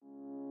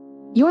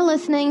You're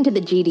listening to the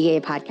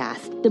GDA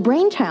podcast, the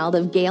brainchild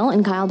of Gail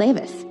and Kyle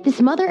Davis.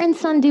 This mother and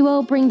son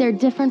duo bring their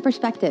different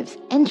perspectives,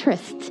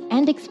 interests,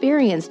 and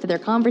experience to their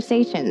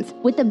conversations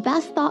with the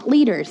best thought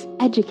leaders,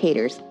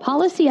 educators,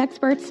 policy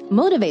experts,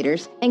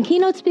 motivators, and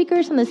keynote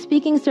speakers on the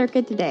speaking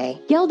circuit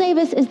today. Gail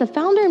Davis is the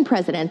founder and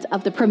president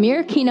of the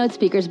premier Keynote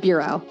Speakers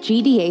Bureau,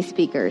 GDA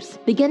Speakers.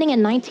 Beginning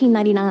in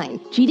 1999,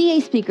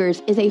 GDA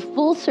Speakers is a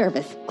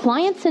full-service,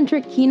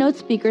 client-centric keynote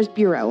speakers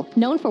bureau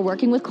known for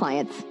working with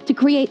clients to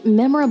create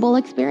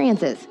memorable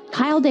experiences.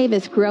 Kyle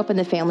Davis grew up in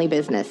the family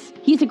business.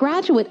 He's a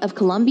graduate of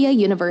Columbia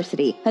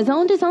University, has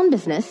owned his own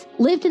business,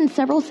 lived in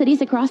several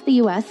cities across the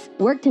U.S.,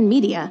 worked in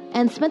media,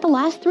 and spent the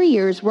last 3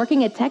 years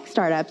working at tech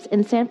startups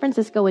in San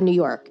Francisco and New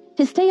York.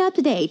 To stay up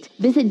to date,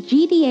 visit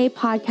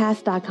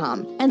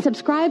gdapodcast.com and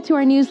subscribe to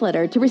our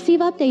newsletter to receive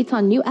updates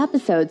on new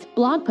episodes,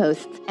 blog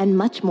posts, and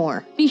much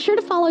more. Be sure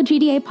to follow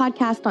GDA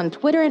Podcast on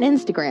Twitter and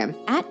Instagram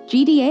at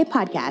GDA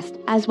Podcast,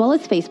 as well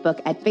as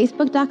Facebook at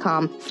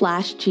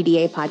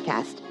facebook.com/GDA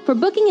Podcast. For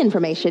booking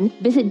information,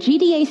 visit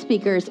GDA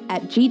Speakers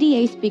at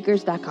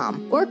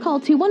gdaspeakers.com or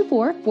call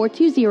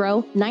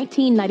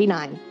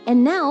 214-420-1999.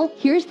 And now,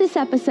 here's this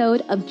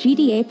episode of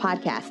GDA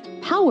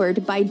Podcast,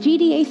 powered by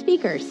GDA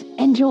Speakers.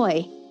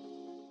 Enjoy.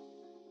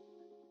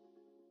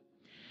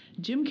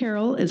 Jim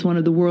Carroll is one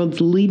of the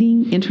world's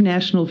leading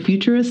international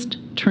futurist,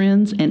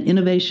 trends, and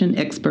innovation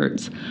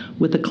experts,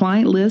 with a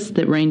client list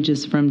that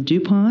ranges from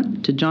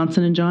DuPont to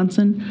Johnson &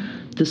 Johnson,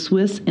 the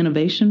Swiss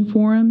Innovation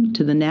Forum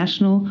to the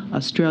National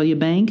Australia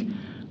Bank,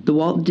 the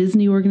Walt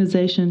Disney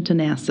Organization to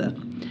NASA.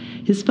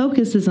 His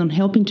focus is on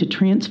helping to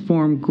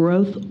transform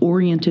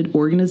growth-oriented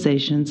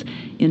organizations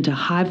into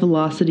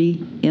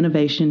high-velocity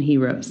innovation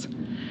heroes.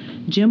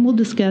 Jim will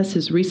discuss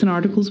his recent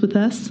articles with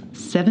us,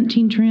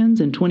 17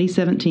 Trends in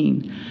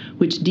 2017,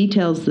 which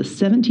details the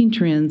 17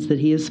 trends that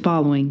he is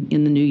following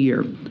in the new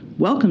year.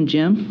 Welcome,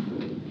 Jim.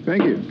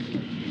 Thank you.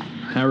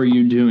 How are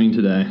you doing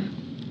today?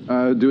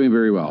 Doing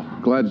very well.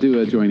 Glad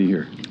to join you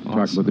here. Awesome.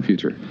 Talk about the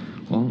future.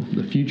 Well,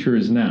 the future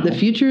is now. The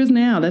future is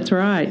now, that's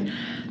right.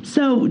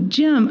 So,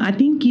 Jim, I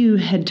think you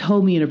had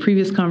told me in a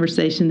previous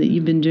conversation that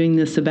you've been doing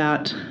this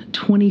about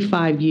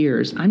 25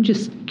 years. I'm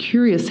just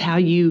curious how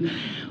you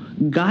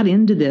got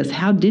into this.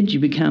 How did you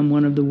become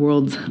one of the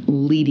world's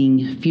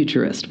leading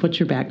futurists? What's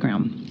your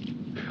background?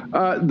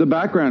 The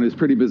background is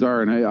pretty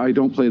bizarre, and I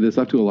don't play this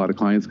up to a lot of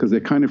clients because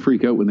they kind of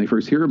freak out when they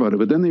first hear about it,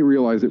 but then they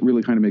realize it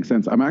really kind of makes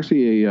sense. I'm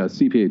actually a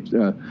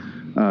CPA,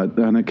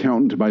 an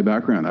accountant by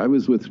background. I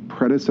was with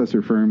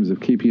predecessor firms of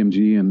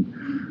KPMG and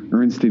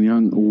Ernst &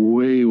 Young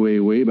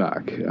way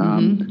back.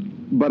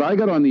 But I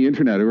got on the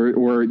internet,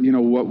 or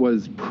what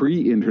was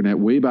pre-internet,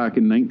 way back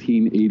in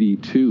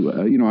 1982.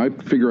 I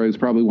figure I was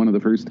probably one of the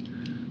first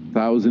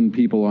 1,000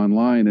 people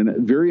online, and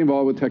very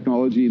involved with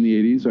technology in the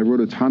 80s. I wrote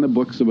a ton of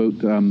books about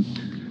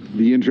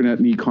the internet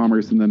and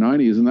e-commerce in the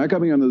 90s, and that got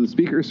me onto the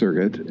speaker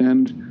circuit.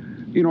 And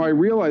I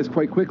realized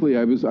quite quickly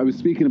I was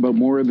speaking about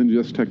more than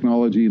just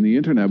technology and the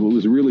internet, but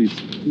was really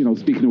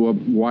speaking to a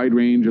wide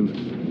range of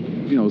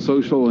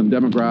social and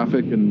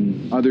demographic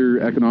and other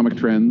economic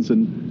trends.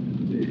 And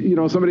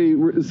somebody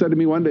said to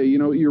me one day,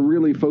 you're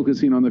really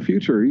focusing on the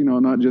future,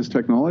 not just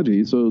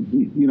technology. So,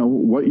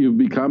 what you've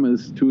become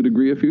is, to a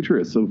degree, a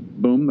futurist. So,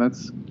 boom,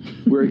 that's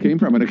where it came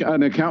from,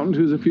 an accountant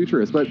who's a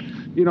futurist. But,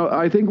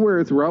 I think where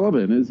it's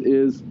relevant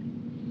is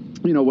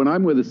when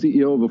I'm with a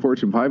CEO of a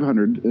Fortune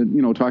 500,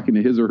 talking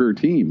to his or her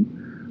team,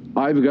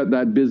 I've got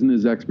that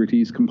business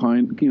expertise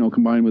combined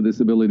with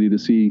this ability to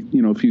see,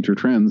 future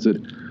trends that,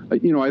 I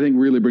think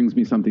really brings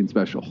me something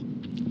special.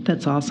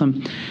 That's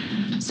awesome.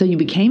 So you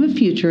became a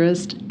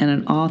futurist and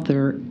an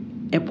author.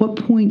 At what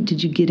point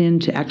did you get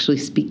into actually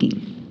speaking?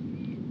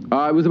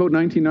 It was about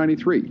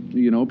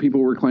 1993.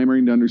 People were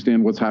clamoring to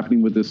understand what's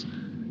happening with this,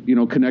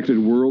 connected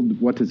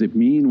world. What does it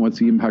mean? What's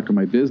the impact on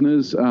my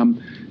business?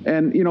 And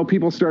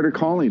people started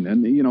calling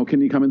and,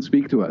 can you come and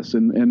speak to us?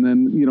 And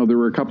then, there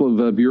were a couple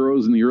of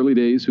bureaus in the early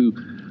days who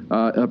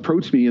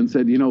approached me and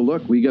said,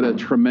 look, we got a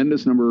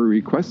tremendous number of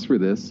requests for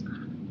this.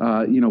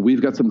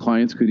 We've got some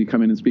clients, could you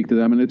come in and speak to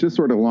them? And it just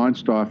sort of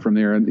launched off from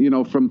there. And,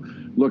 from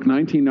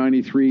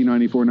 1993,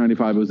 94,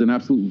 95, it was an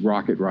absolute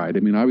rocket ride.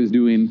 I mean, I was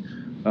doing,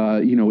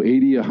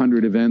 80,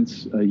 100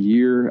 events a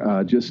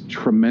year, just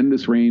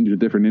tremendous range of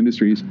different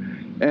industries.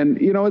 And,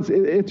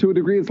 it's to a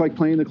degree, it's like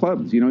playing the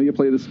clubs. You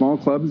play the small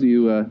clubs,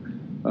 you're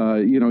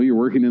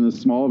working in the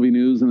small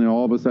venues, and then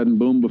all of a sudden,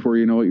 boom, before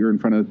you know it, you're in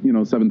front of,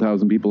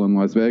 7,000 people in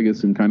Las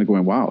Vegas and kind of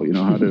going, wow,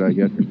 how did I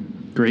get here?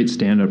 Great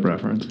stand-up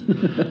reference.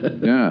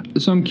 Yeah.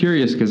 So I'm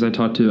curious because I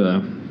talked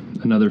to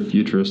another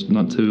futurist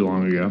not too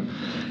long ago,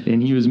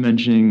 and he was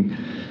mentioning,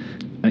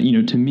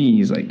 to me,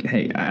 he's like,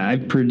 hey, I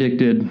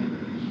predicted,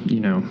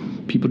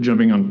 people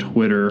jumping on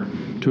Twitter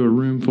to a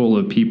room full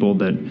of people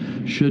that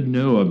should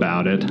know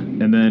about it,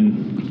 and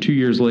then 2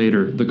 years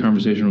later, the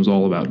conversation was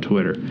all about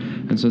Twitter.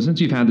 And so since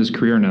you've had this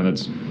career now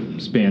that's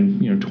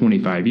spanned,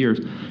 25 years,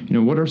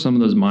 what are some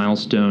of those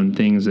milestone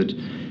things that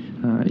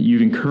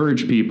you've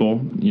encouraged people,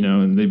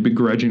 and they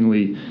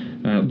begrudgingly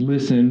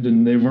listened,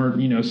 and they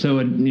weren't, so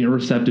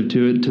receptive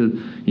to it.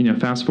 To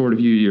fast forward a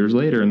few years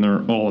later, and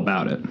they're all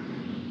about it.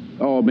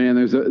 Oh man,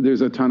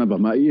 there's a ton of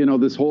them.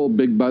 This whole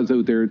big buzz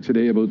out there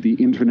today about the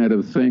Internet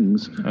of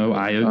Things. Oh,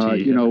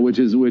 IoT.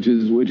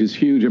 Which is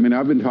huge. I mean,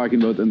 I've been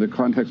talking about in the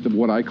context of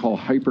what I call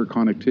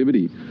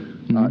hyperconnectivity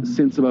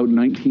since about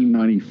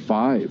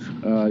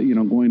 1995.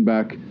 Going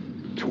back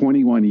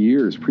 21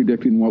 years,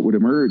 predicting what would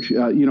emerge.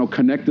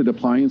 Connected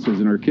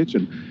appliances in our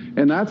kitchen,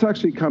 and that's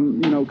actually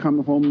come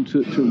home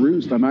to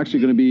roost. I'm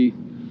actually going to be.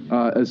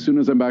 As soon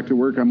as I'm back to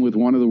work, I'm with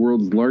one of the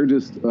world's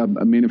largest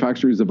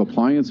manufacturers of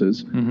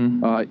appliances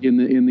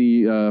in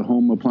the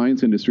home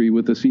appliance industry,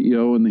 with the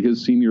CEO and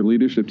his senior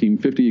leadership team,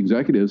 50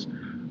 executives,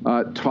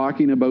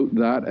 talking about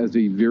that as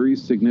a very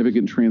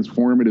significant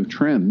transformative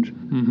trend.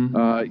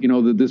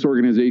 That this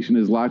organization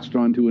has latched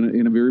onto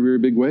in a very, very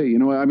big way.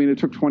 It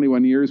took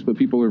 21 years, but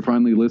people are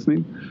finally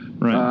listening.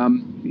 Right.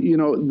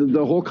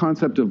 The whole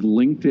concept of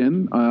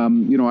LinkedIn.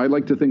 I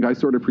like to think I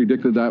sort of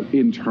predicted that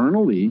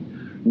internally.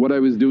 What I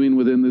was doing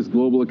within this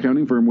global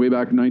accounting firm way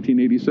back in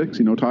 1986,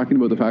 talking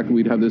about the fact that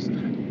we'd have this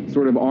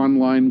sort of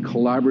online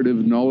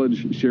collaborative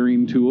knowledge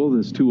sharing tool,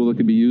 this tool that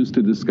could be used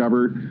to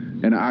discover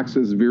and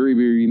access very,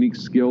 very unique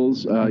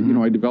skills.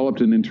 I developed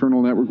an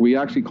internal network. We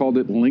actually called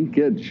it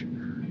Linkage,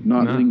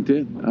 not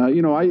LinkedIn.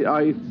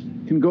 I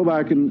can go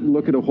back and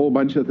look at a whole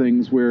bunch of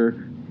things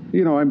where,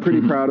 I'm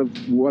pretty proud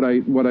of what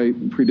I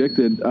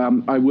predicted.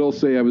 I will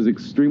say I was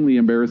extremely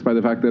embarrassed by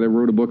the fact that I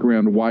wrote a book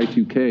around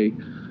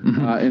Y2K.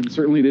 And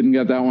certainly didn't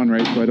get that one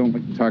right, so I don't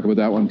like to talk about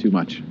that one too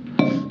much.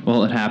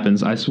 Well, it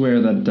happens. I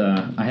swear that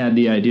I had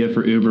the idea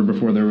for Uber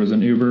before there was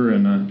an Uber,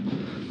 and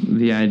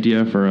the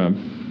idea for a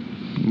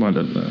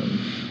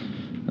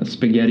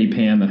spaghetti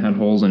pan that had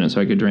holes in it so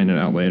I could drain it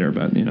out later,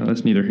 but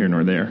that's neither here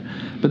nor there.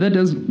 But that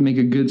does make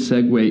a good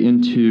segue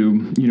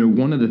into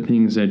one of the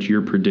things that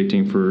you're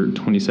predicting for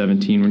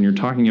 2017 when you're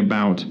talking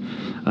about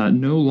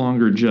no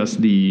longer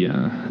just the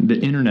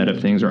Internet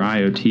of Things, or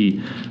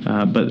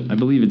IoT, but I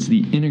believe it's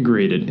the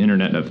integrated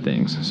Internet of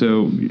Things.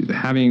 So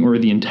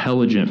the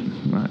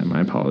intelligent,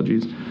 my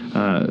apologies,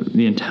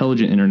 the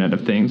intelligent Internet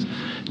of Things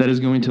that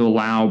is going to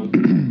allow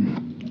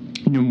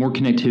more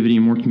connectivity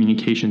and more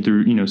communication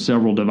through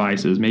several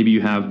devices. Maybe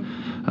you have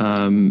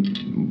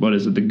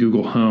the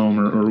Google Home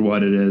or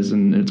what it is,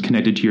 and it's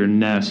connected to your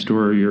Nest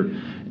or your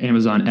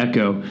Amazon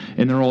Echo,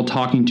 and they're all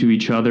talking to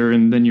each other,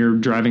 and then you're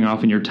driving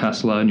off in your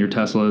Tesla, and your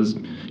Tesla is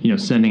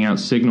sending out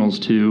signals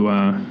to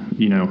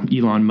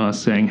Elon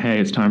Musk saying, hey,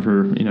 it's time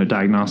for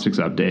diagnostics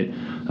update.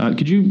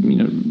 Could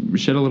you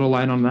shed a little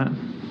light on that?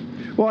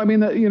 Well,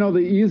 the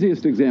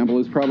easiest example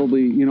is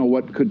probably,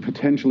 what could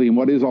potentially and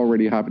what is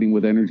already happening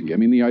with energy.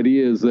 The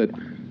idea is that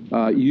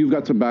you've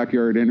got some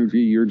backyard energy,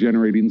 you're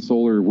generating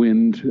solar,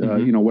 wind,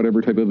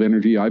 whatever type of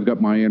energy. I've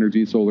got my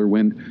energy, solar,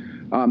 wind.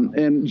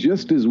 And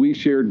just as we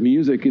shared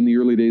music in the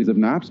early days of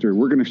Napster,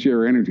 we're going to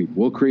share energy.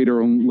 We'll create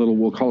our own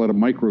we'll call it a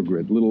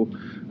microgrid, little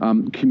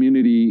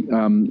community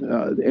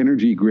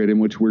energy grid in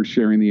which we're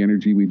sharing the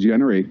energy we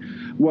generate.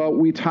 Well,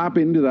 we tap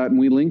into that and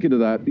we link into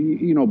that,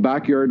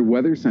 backyard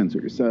weather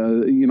sensors,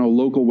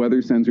 local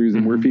weather sensors,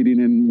 and we're feeding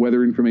in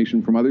weather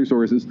information from other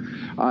sources,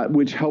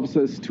 which helps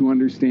us to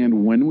understand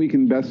when we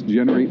can best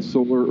generate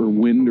solar or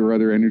wind or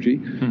other energy.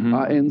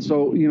 And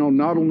so,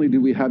 not only do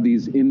we have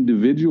these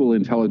individual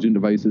intelligent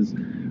devices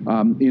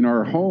in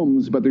our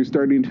homes, but they're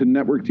starting to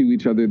network to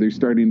each other. They're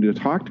starting to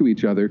talk to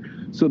each other.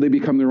 So they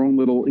become their own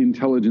little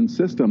intelligent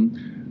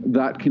system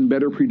that can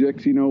better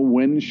predict,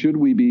 when should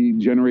we be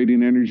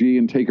generating energy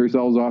and take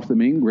ourselves off the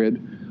main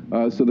grid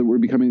so that we're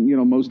becoming,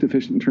 most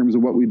efficient in terms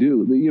of what we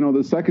do.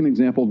 The second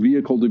example,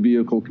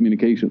 vehicle-to-vehicle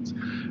communications.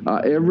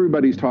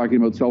 Everybody's talking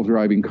about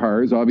self-driving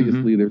cars.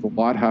 Obviously, there's a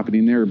lot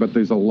happening there, but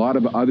there's a lot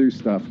of other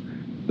stuff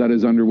that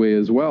is underway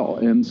as well.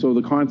 And so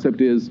the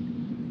concept is,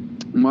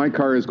 my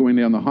car is going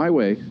down the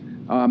highway,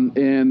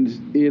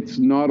 and it's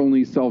not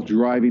only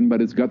self-driving, but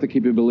it's got the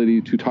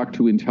capability to talk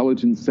to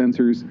intelligent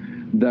sensors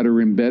that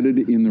are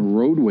embedded in the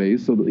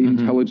roadways, so the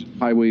intelligent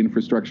highway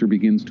infrastructure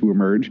begins to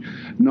emerge.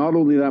 Not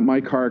only that,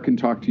 my car can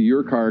talk to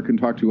your car, can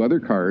talk to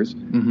other cars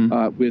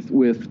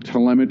with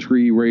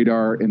telemetry,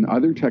 radar, and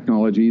other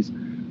technologies,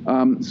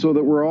 so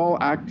that we're all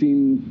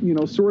acting,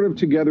 sort of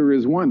together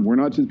as one. We're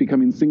not just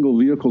becoming single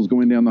vehicles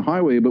going down the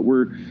highway, but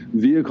we're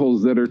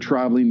vehicles that are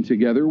traveling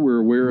together. We're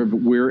aware of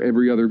where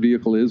every other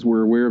vehicle is.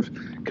 We're aware of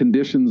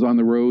conditions on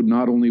the road,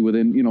 not only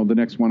within, the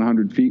next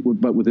 100 feet,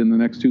 but within the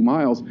next 2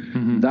 miles.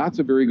 That's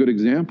a very good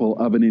example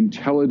of an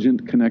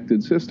intelligent,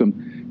 connected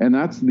system. And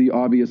that's the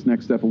obvious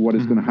next step of what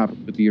is going to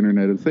happen with the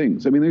Internet of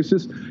Things. There's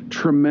just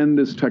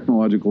tremendous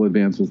technological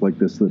advances like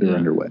this that are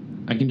underway.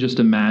 I can just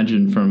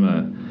imagine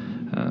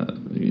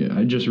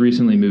I just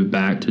recently moved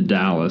back to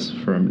Dallas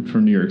from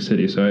New York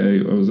City, so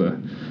I was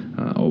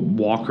a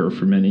walker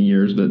for many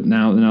years, but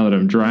now that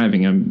I'm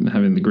driving, I'm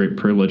having the great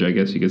privilege, I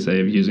guess you could say,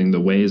 of using the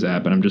Waze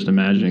app, and I'm just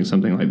imagining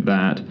something like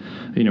that,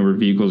 where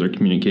vehicles are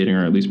communicating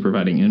or at least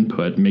providing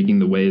input, making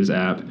the Waze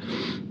app,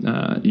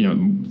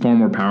 far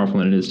more powerful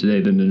than it is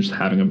today than just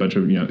having a bunch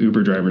of,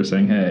 Uber drivers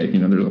saying, hey,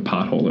 there's a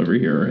pothole over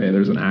here, or hey,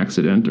 there's an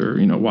accident, or,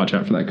 watch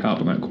out for that cop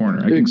in that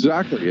corner.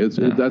 Exactly.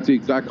 That's the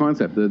exact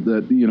concept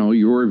that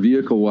your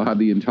vehicle will have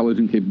the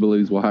intelligent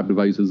capabilities, will have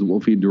devices that will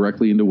feed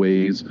directly into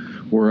Waze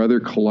or other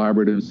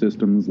collaborative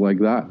systems like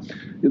that.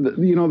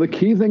 The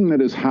key thing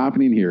that is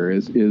happening here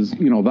is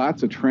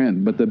that's a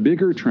trend, but the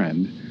bigger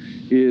trend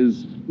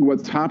is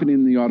what's happening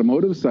in the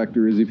automotive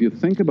sector. Is if you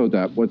think about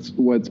that,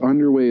 what's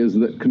underway is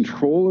that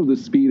control of the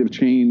speed of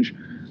change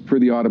for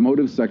the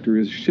automotive sector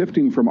is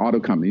shifting from auto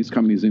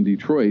companies in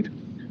Detroit,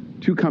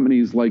 to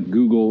companies like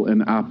Google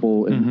and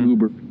Apple and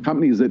Uber,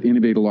 companies that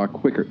innovate a lot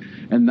quicker.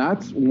 And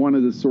that's one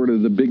of the sort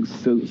of the big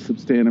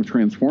substantive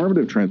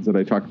transformative trends that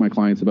I talk to my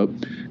clients about.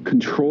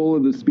 Control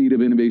of the speed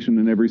of innovation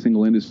in every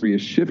single industry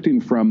is shifting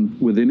from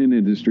within an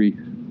industry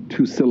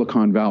to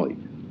Silicon Valley.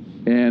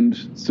 And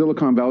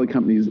Silicon Valley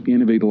companies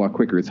innovate a lot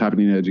quicker. It's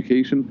happening in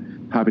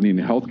education, happening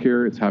in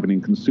healthcare, it's happening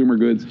in consumer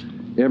goods,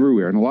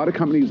 everywhere. And a lot of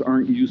companies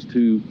aren't used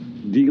to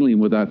dealing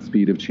with that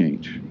speed of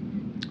change.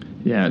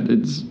 Yeah,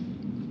 it's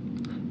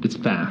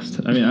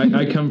fast. I mean,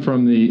 I come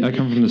from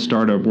the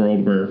startup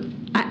world where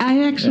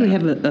I actually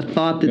have a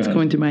thought that's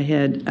going through my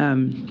head.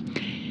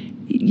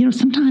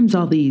 Sometimes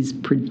all these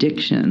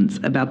predictions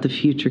about the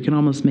future can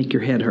almost make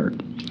your head hurt.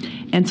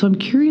 And so I'm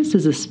curious,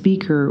 as a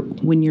speaker,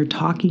 when you're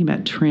talking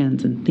about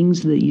trends and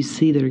things that you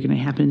see that are going to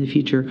happen in the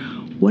future,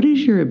 what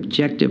is your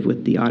objective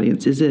with the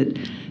audience? Is it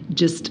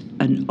just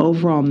an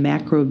overall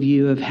macro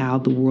view of how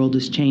the world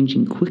is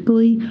changing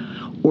quickly,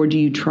 or do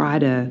you try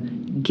to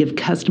give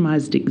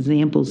customized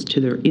examples to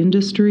their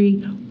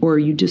industry, or are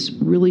you just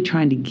really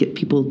trying to get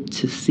people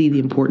to see the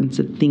importance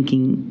of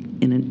thinking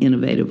in an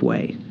innovative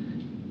way?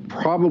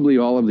 Probably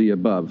all of the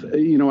above.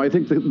 I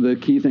think the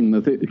key thing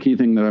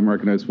that I'm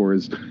recognized for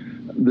is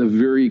the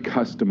very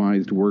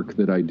customized work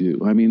that I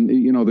do. I mean,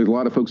 there's a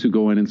lot of folks who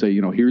go in and say,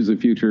 here's the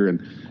future,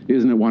 and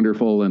isn't it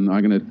wonderful, and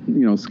I'm going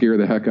to, scare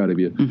the heck out of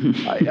you.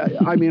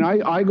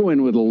 I go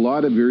in with a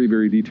lot of very,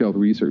 very detailed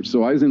research.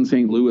 So I was in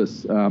St.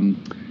 Louis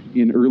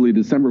in early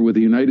December with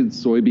the United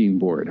Soybean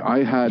Board.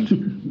 I had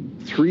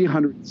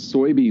 300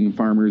 soybean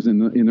farmers in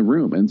the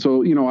room. And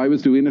so, I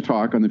was doing a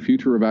talk on the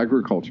future of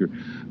agriculture,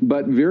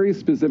 but very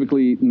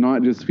specifically,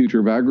 not just the future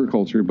of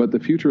agriculture, but the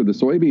future of the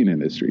soybean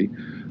industry.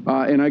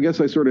 And I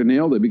guess I sort of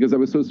nailed it because I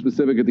was so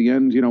specific at the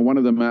end. One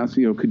of them asked,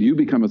 could you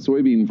become a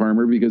soybean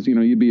farmer? Because,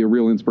 you'd be a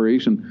real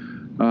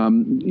inspiration,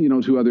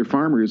 to other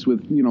farmers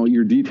with,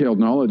 your detailed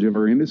knowledge of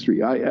our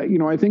industry.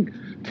 I think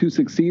to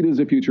succeed as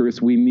a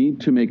futurist, we need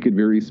to make it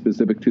very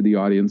specific to the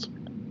audience.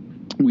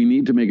 We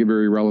need to make it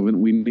very relevant.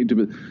 We need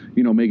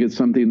to, make it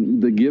something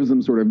that gives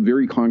them sort of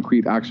very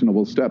concrete,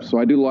 actionable steps. So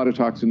I do a lot of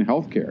talks in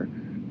healthcare,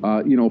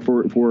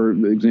 for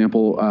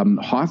example,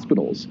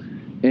 hospitals.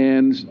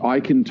 And I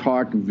can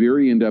talk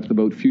very in depth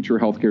about future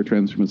healthcare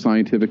trends from a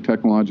scientific,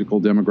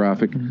 technological,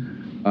 demographic,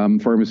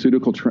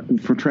 pharmaceutical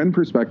trend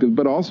perspective,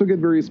 but also get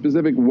very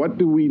specific. What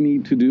do we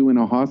need to do in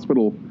a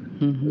hospital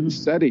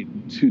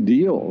setting to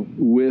deal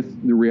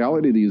with the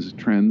reality of these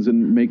trends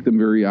and make them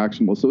very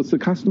actionable? So it's the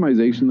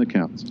customization that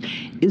counts.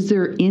 Is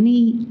there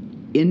any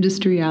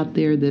industry out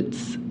there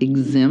that's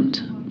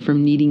exempt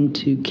from needing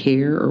to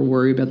care or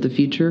worry about the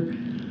future?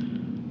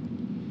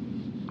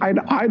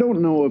 I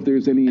don't know if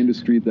there's any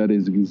industry that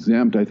is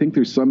exempt. I think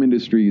there's some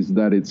industries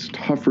that it's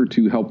tougher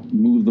to help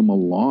move them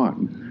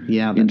along.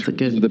 Yeah, that's a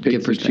good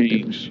perspective.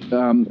 Change.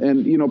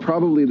 And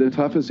probably the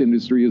toughest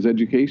industry is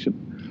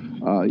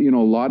education. A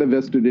lot of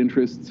vested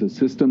interests, a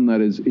system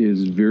that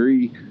is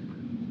very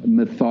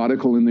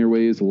methodical in their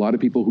ways, a lot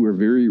of people who are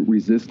very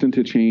resistant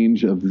to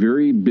change, a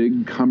very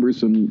big,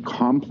 cumbersome,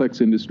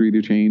 complex industry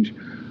to change.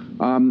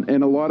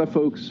 And a lot of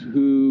folks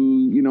who,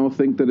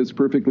 think that it's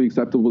perfectly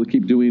acceptable to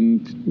keep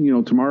doing,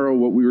 tomorrow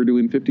what we were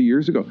doing 50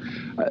 years ago.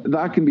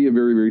 That can be a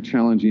very, very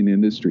challenging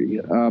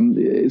industry.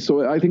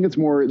 So I think it's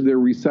more their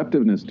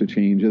receptiveness to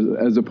change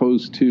as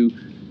opposed to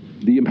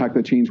the impact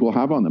that change will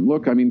have on them.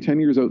 Look, 10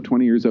 years out,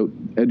 20 years out,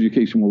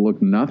 education will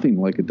look nothing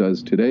like it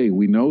does today.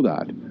 We know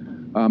that.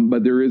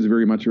 But there is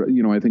very much,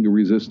 I think, a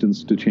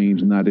resistance to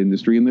change in that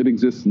industry, and that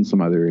exists in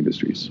some other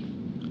industries.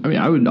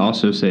 I would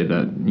also say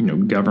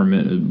that,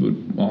 government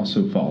would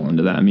also fall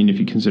into that. If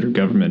you consider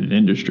government an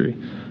industry,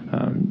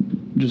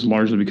 just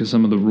largely because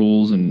some of the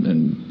rules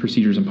and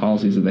procedures and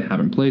policies that they have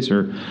in place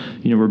are,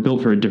 were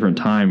built for a different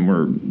time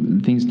where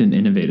things didn't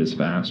innovate as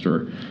fast,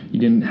 or you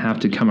didn't have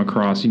to come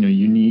across,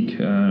 unique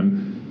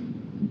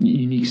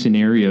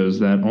scenarios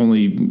that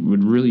only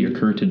would really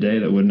occur today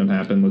that wouldn't have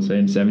happened, let's say,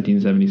 in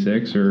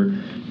 1776 or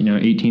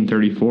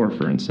 1834,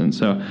 for instance.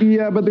 So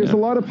yeah, but there's a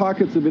lot of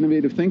pockets of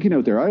innovative thinking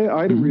out there.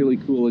 I had a really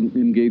cool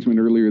engagement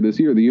earlier this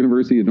year. The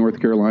University of North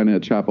Carolina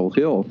at Chapel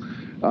Hill,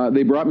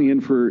 they brought me in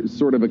for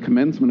sort of a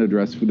commencement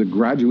address for the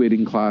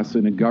graduating class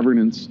in a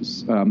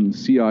governance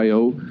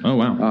CIO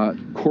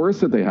course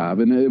that they have.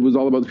 And it was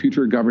all about the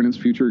future of governance,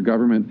 future of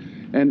government.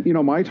 And,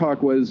 my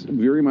talk was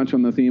very much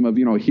on the theme of,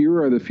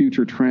 here are the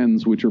future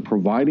trends which are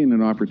providing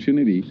an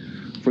opportunity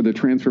for the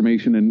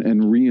transformation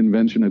and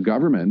reinvention of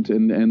government.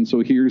 And so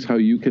here's how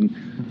you can,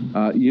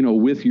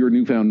 with your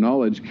newfound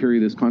knowledge, carry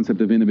this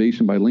concept of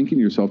innovation by linking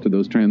yourself to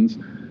those trends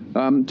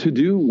to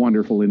do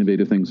wonderful,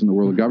 innovative things in the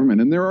world of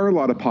government. And there are a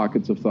lot of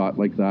pockets of thought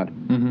like that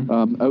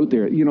out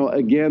there.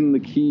 Again, the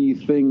key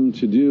thing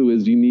to do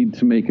is you need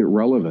to make it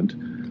relevant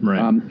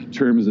in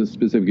terms of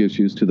specific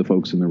issues to the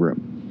folks in the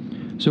room.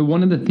 So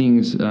one of the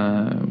things,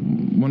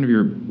 one of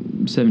your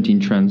 17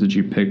 trends that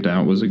you picked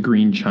out was a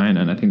green China,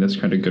 and I think that's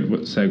kind of a good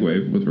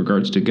segue with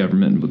regards to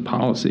government and with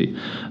policy.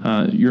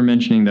 You're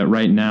mentioning that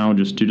right now,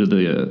 just due to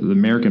the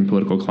American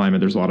political climate,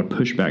 there's a lot of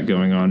pushback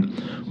going on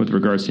with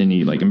regards to any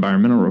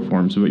environmental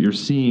reforms. So what you're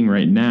seeing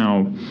right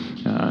now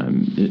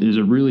is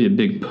a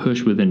big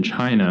push within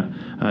China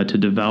to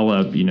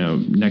develop,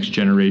 next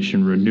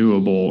generation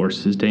renewable or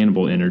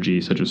sustainable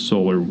energy such as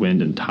solar,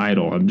 wind, and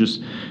tidal. I'm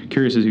just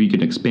curious if you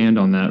can expand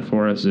on that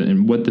for us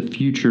and what the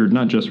future,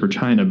 not just for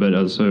China, but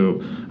also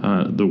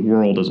the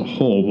world as a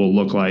whole will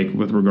look like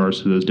with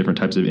regards to those different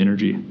types of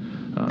energy.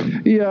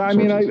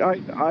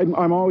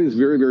 I'm always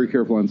very, very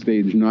careful on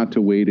stage not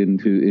to wade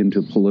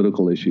into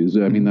political issues.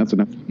 I mean, that's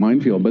enough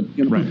minefield. But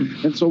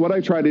and so what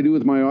I try to do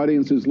with my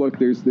audience is look,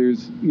 there's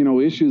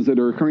issues that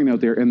are occurring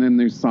out there, and then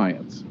there's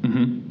science.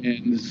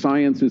 And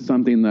science is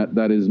something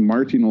that is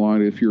marching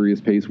along at a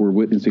furious pace. We're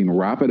witnessing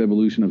rapid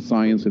evolution of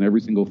science in every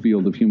single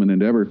field of human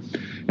endeavor.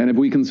 And if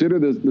we consider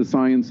the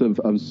science of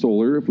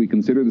solar, if we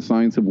consider the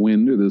science of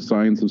wind or the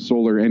science of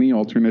solar, any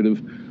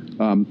alternative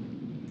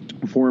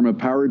form of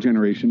power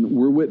generation,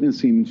 we're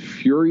witnessing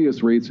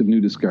furious rates of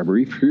new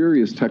discovery,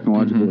 furious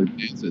technological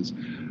advances.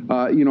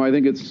 I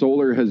think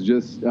solar has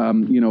just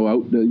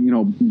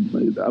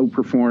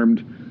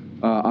outperformed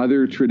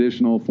other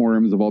traditional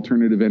forms of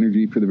alternative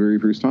energy for the very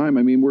first time.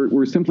 I mean,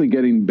 we're simply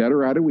getting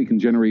better at it. We can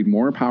generate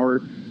more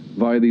power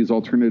via these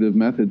alternative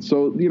methods.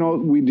 So,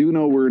 we do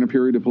know we're in a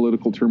period of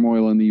political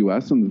turmoil in the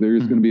U.S., and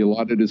there's going to be a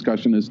lot of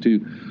discussion as to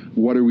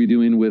what are we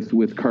doing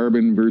with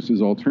carbon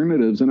versus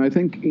alternatives. And I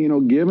think,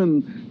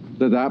 given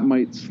that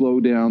might slow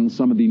down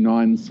some of the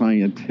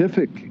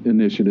non-scientific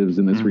initiatives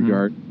in this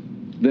regard,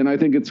 then I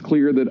think it's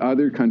clear that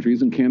other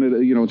countries, and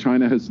Canada,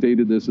 China has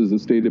stated this as a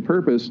stated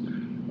purpose,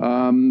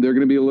 they're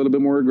going to be a little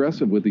bit more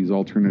aggressive with these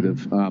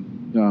alternative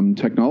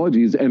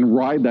technologies and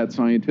ride that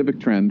scientific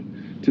trend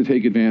to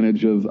take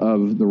advantage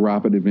of the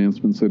rapid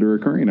advancements that are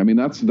occurring. I mean,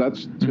 that's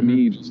to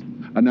me just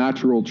a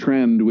natural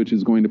trend which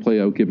is going to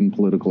play out given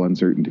political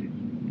uncertainty.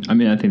 I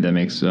mean, I think that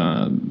makes,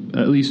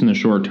 at least in the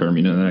short term,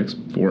 the next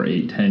 4,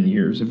 8, 10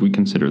 years, if we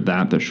consider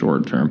that the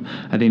short term,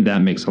 I think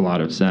that makes a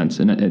lot of sense.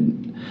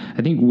 And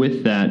I think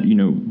with that,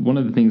 one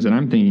of the things that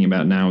I'm thinking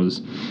about now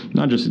is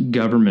not just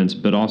governments,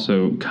 but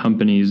also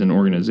companies and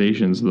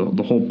organizations,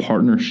 the whole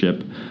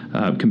partnership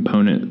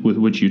component with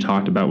which you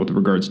talked about with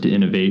regards to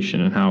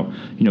innovation and how,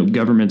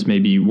 governments may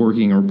be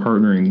working or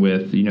partnering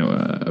with,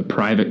 a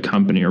private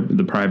company or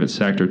the private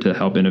sector to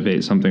help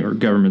innovate something, or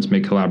governments may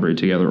collaborate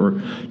together,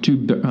 or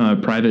two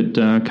private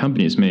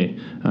companies may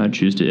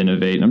choose to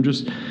innovate. I'm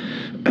just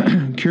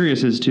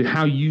curious as to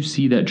how you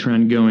see that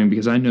trend going,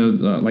 because I know,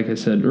 like I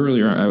said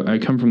earlier, I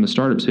come from the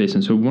startup space,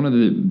 and so one of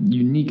the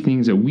unique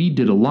things that we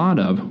did a lot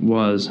of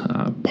was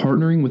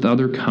partnering with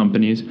other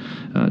companies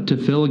to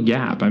fill a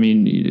gap. I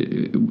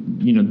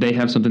mean, they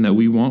have something that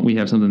we want, we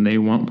have something they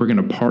want. We're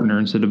going to partner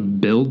instead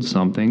of build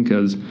something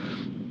because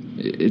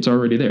it's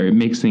already there. It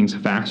makes things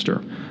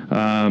faster. So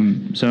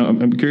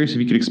I'm curious if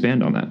you could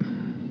expand on that.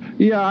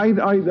 Yeah,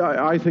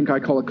 I think I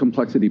call it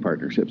complexity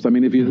partnerships. I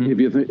mean,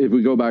 if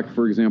we go back,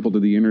 for example, to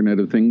the Internet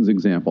of Things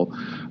example,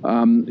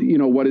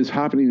 what is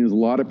happening is a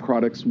lot of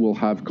products will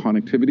have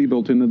connectivity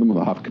built into them.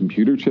 They'll have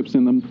computer chips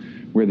in them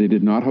where they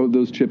did not have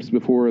those chips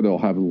before. They'll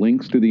have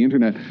links to the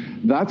Internet.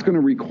 That's going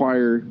to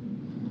require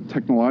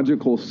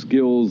technological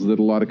skills that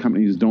a lot of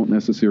companies don't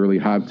necessarily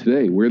have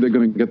today. Where they're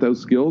going to get those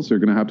skills, they're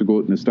going to have to go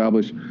out and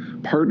establish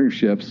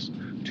partnerships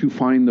to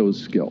find those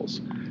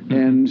skills.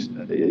 And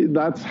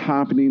that's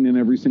happening in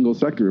every single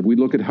sector. If we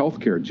look at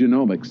healthcare,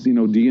 genomics,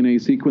 DNA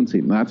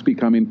sequencing, that's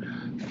becoming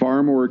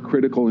far more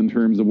critical in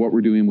terms of what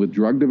we're doing with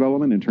drug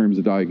development, in terms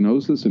of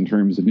diagnosis, in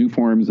terms of new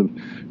forms of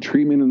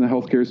treatment in the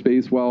healthcare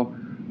space. Well,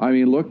 I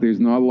mean, look,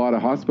 there's not a lot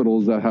of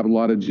hospitals that have a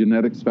lot of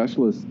genetic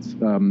specialists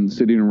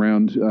sitting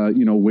around,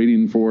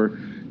 waiting for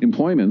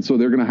employment. So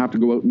they're going to have to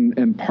go out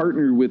and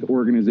partner with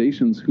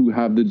organizations who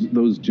have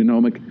those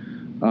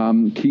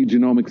key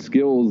genomic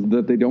skills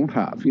that they don't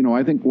have.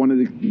 I think one of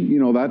the,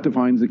 that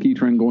defines the key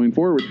trend going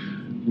forward.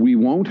 We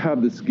won't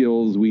have the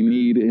skills we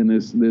need in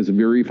this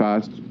very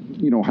fast,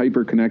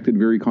 hyper-connected,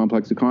 very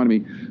complex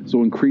economy.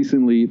 So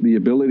increasingly, the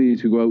ability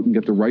to go out and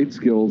get the right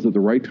skills at the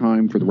right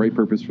time for the right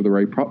purpose, for the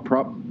right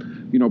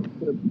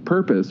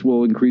purpose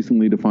will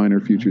increasingly define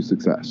our future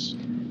success.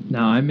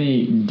 Now, I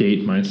may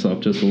date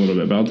myself just a little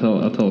bit, but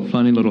I'll tell a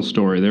funny little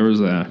story. There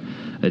was a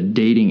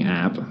dating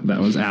app that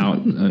was out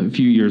a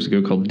few years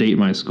ago called Date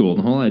My School.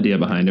 The whole idea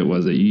behind it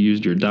was that you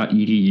used your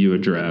 .edu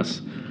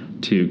address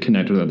to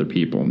connect with other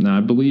people. Now,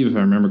 I believe, if I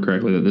remember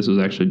correctly, that this was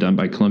actually done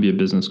by Columbia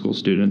Business School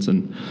students,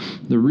 and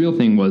the real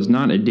thing was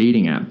not a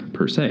dating app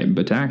per se,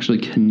 but to actually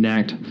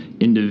connect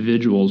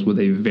individuals with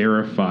a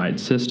verified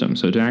system.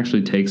 So to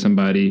actually take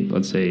somebody,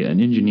 let's say an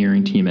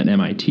engineering team at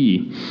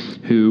MIT,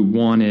 who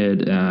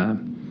wanted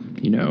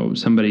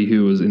somebody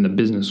who was in the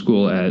business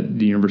school at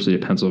the University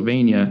of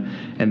Pennsylvania,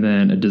 and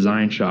then a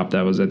design shop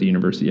that was at the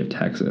University of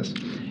Texas.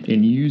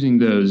 And using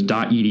those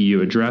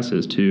 .edu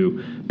addresses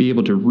to be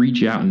able to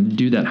reach out and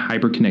do that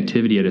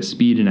hyperconnectivity at a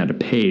speed and at a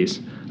pace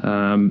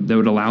that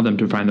would allow them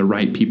to find the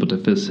right people to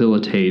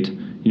facilitate,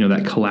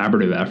 that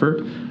collaborative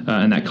effort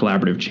and that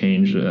collaborative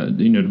change,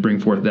 to bring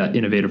forth that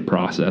innovative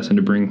process and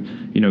to bring,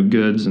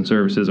 goods and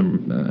services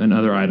and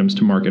other items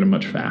to market in a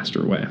much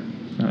faster way.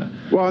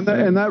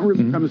 And that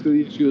really comes to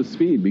the issue of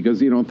speed, because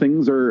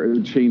things are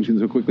changing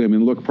so quickly. I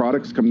mean, look,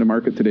 products come to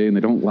market today and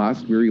they don't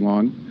last very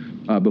long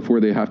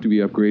before they have to be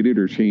upgraded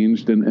or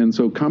changed, and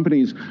so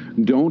companies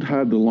don't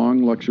have the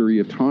long luxury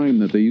of time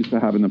that they used to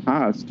have in the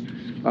past.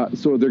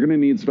 So they're going to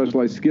need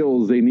specialized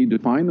skills. They need to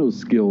find those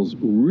skills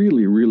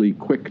really, really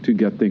quick to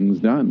get things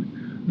done.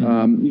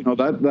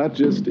 That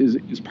just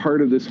is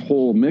part of this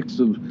whole mix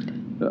of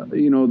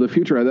the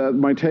future.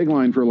 My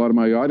tagline for a lot of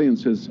my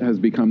audience has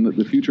become that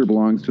the future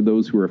belongs to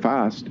those who are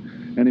fast.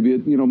 And if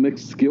you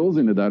mix skills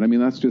into that, I mean,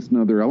 that's just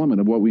another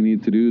element of what we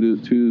need to do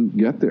to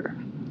get there.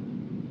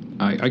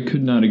 I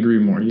could not agree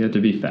more. You have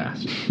to be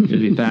fast. You have to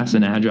be fast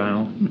and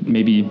agile.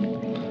 Maybe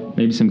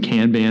some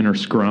Kanban or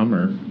Scrum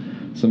or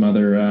some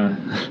other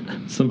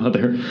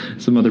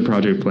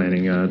project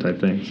planning type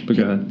things. But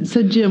go ahead.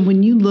 So, Jim,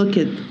 when you look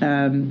at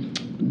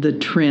the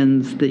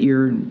trends that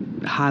you're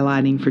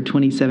highlighting for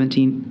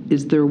 2017,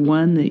 is there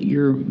one that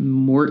you're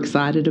more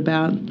excited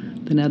about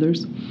than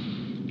others?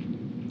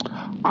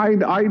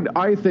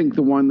 I think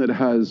the one that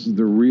has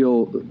the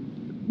real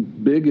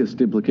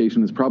biggest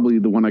implication is probably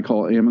the one I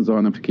call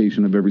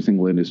Amazonification of every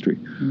single industry.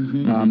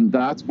 Mm-hmm.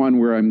 That's one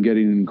where I'm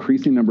getting an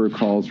increasing number of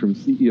calls from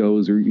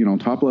CEOs or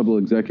top level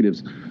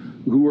executives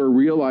who are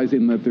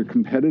realizing that their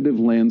competitive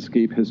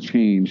landscape has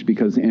changed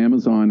because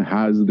Amazon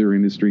has their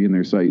industry in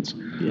their sights.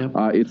 Yep.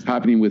 It's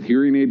happening with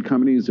hearing aid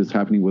companies. It's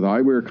happening with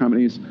eyewear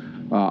companies.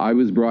 I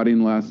was brought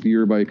in last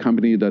year by a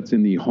company that's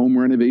in the home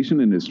renovation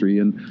industry,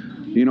 and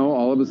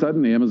all of a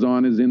sudden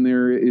Amazon is in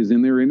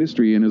their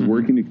industry and is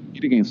working to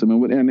compete against them,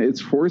 and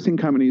it's forcing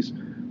companies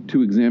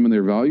to examine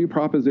their value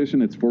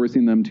proposition. It's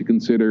forcing them to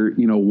consider,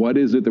 what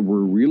is it that we're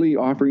really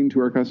offering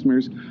to our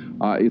customers.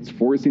 It's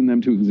forcing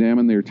them to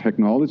examine their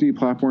technology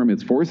platform.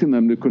 It's forcing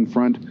them to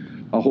confront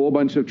a whole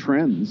bunch of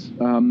trends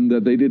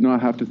that they did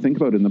not have to think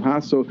about in the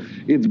past. So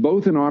it's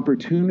both an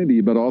opportunity,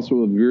 but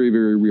also a very,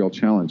 very real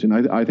challenge.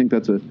 And I think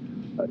that's a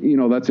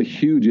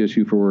huge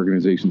issue for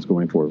organizations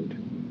going forward.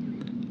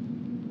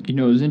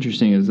 What was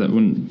interesting is that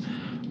when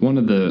one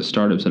of the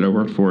startups that I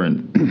worked for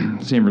in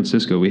San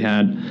Francisco, we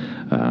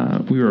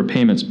were a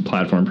payments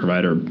platform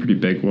provider, a pretty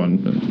big one,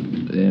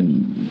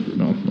 and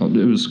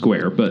it was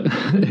Square. But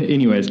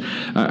anyways,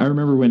 I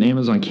remember when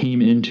Amazon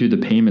came into the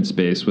payment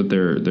space with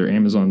their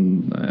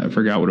Amazon, I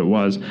forgot what it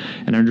was,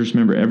 and I just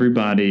remember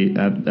everybody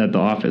at the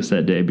office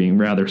that day being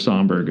rather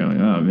somber, going,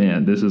 "Oh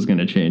man, this is going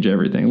to change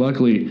everything."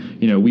 Luckily,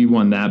 we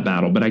won that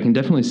battle, but I can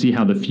definitely see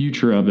how the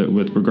future of it,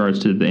 with regards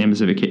to the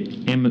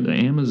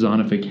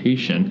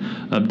Amazonification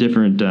of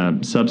different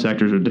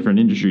subsectors or different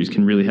industries,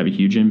 can really have a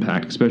huge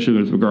impact, especially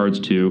with regards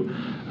to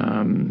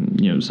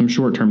some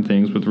short-term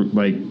things with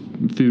like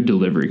food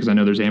delivery, because I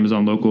know there's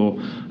Amazon Local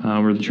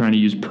where they're trying to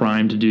use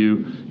Prime to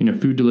do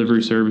food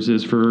delivery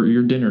services for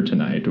your dinner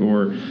tonight,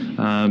 or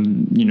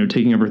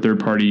taking over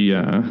third-party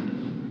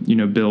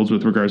builds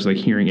with regards to like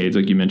hearing aids,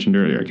 like you mentioned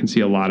earlier. I can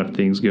see a lot of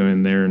things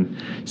going there and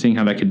seeing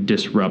how that could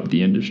disrupt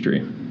the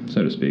industry,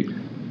 so to speak.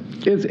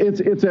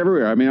 It's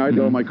everywhere. I mean, I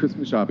do all my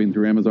Christmas shopping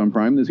through Amazon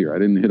Prime this year. I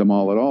didn't hit them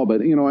all at all, but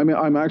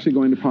I'm actually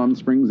going to Palm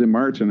Springs in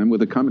March, and I'm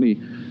with a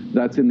company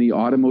that's in the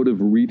automotive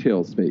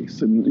retail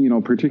space, and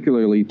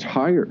particularly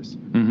tires.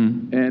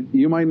 Mm-hmm. And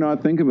you might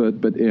not think of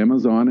it, but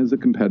Amazon is a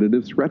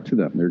competitive threat to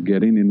them. They're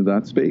getting into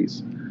that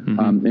space,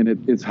 and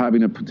it's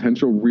having a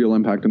potential real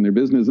impact on their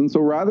business. And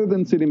so, rather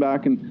than sitting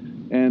back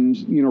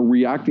and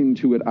reacting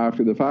to it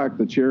after the fact,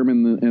 the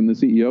chairman and the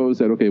CEO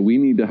said, "Okay, we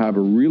need to have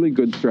a really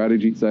good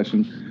strategy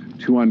session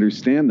to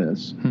understand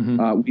this.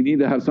 Mm-hmm. We need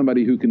to have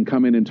somebody who can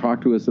come in and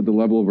talk to us at the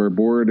level of our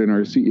board and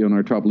our CEO and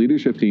our top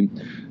leadership team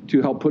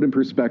to help put in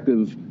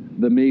perspective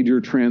the major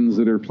trends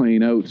that are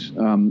playing out,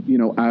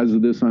 as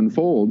this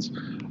unfolds,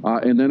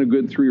 and then a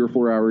good 3 or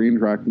 4 hour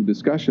interactive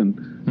discussion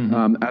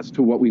as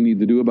to what we need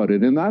to do about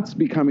it." And that's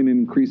becoming an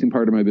increasing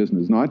part of my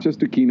business, not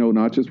just a keynote,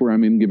 not just where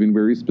I'm in giving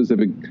very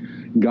specific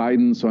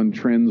guidance on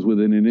trends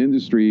within an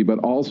industry, but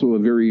also a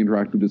very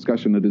interactive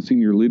discussion at a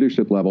senior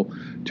leadership level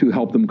to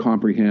help them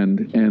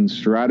comprehend and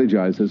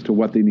strategize as to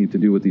what they need to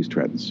do with these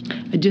trends.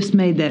 I just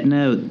made that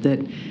note that,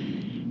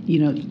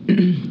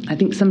 I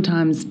think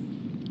sometimes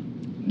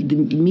the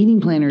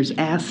meeting planners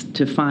ask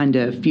to find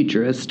a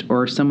futurist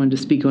or someone to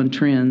speak on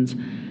trends,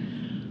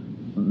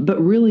 but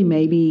really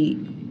maybe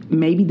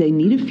maybe they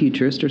need a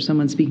futurist or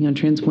someone speaking on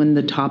trends when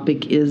the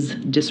topic is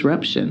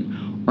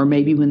disruption, or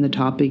maybe when the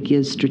topic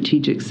is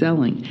strategic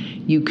selling.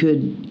 You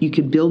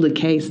could build a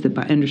case that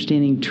by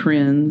understanding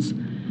trends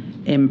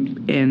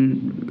and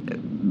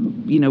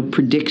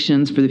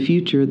predictions for the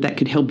future, that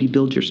could help you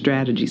build your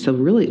strategy. So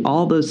really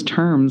all those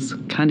terms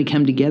kind of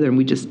come together,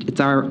 and it's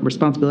our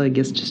responsibility, I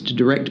guess, just to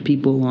direct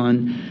people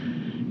on.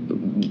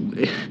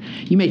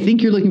 You may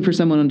think you're looking for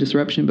someone on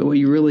disruption, but what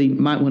you really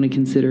might want to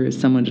consider is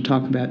someone to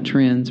talk about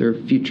trends or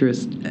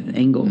futurist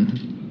angle.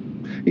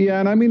 Yeah,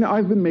 and I mean,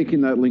 I've been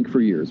making that link for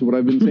years. What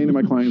I've been saying to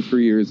my clients for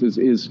years is,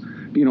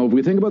 if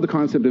we think about the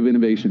concept of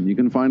innovation, you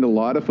can find a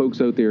lot of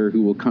folks out there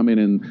who will come in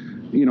and,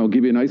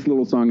 give you a nice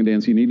little song and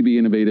dance. You need to be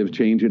innovative,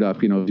 change it up,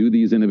 do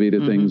these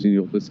innovative things, and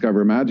you'll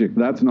discover magic.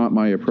 That's not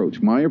my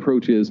approach. My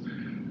approach is,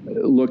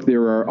 look,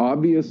 there are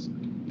obvious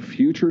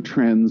future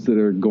trends that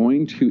are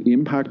going to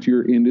impact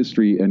your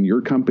industry and your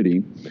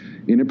company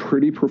in a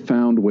pretty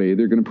profound way.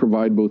 They're going to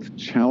provide both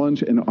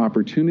challenge and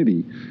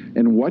opportunity.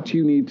 And what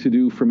you need to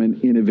do from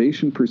an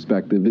innovation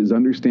perspective is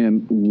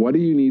understand, what do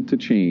you need to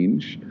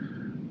change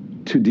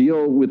to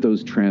deal with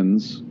those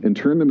trends and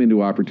turn them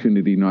into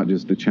opportunity, not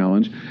just a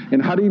challenge?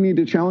 And how do you need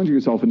to challenge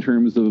yourself in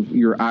terms of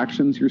your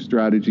actions, your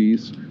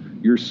strategies,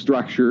 your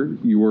structure,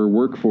 your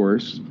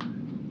workforce?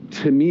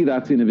 To me,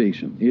 that's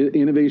innovation.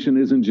 Innovation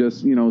isn't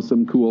just,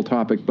 some cool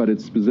topic, but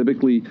it's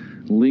specifically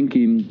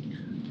linking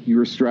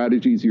your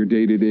strategies, your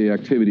day-to-day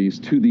activities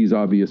to these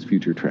obvious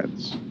future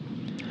trends.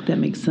 That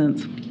makes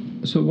sense.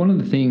 So one of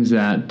the things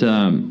that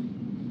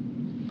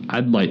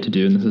I'd like to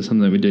do, and this is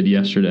something that we did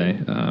yesterday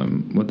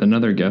with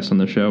another guest on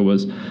the show,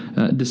 was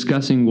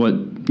discussing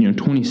what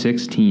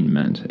 2016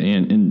 meant,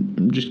 and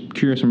I'm just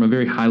curious from a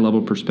very high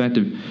level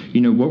perspective.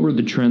 What were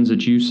the trends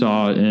that you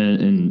saw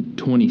in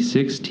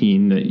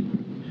 2016 that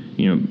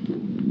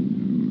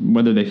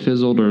whether they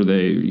fizzled or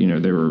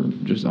they were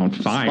just on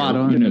fire,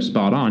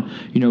 spot on.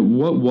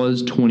 What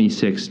was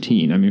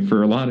 2016? I mean,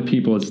 for a lot of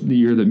people, it's the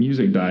year that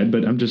music died,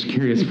 but I'm just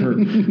curious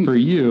for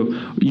you,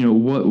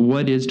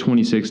 what is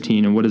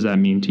 2016 and what does that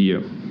mean to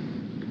you?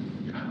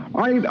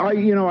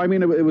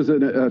 It was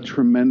a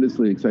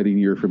tremendously exciting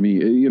year for me.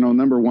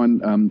 Number one,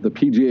 the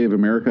PGA of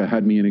America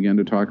had me in again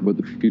to talk about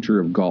the future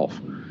of golf.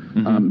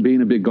 Mm-hmm.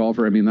 Being a big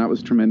golfer, that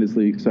was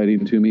tremendously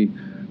exciting to me.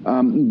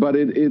 But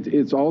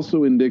it's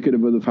also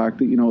indicative of the fact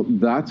that,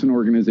 that's an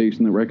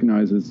organization that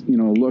recognizes,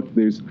 look,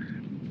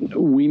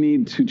 we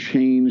need to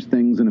change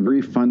things in a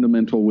very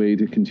fundamental way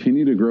to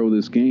continue to grow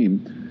this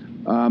game.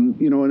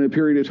 In a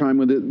period of time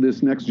when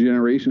this next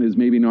generation is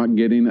maybe not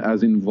getting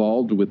as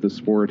involved with the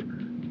sport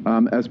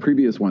as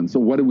previous ones. So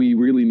what do we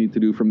really need to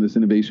do from this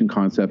innovation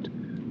concept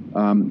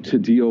to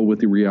deal with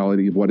the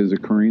reality of what is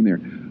occurring there?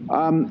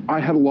 I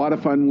had a lot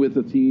of fun with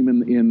the team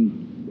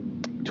in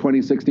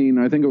 2016.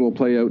 I think it will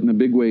play out in a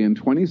big way in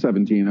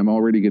 2017. I'm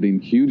already getting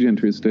huge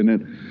interest in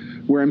it,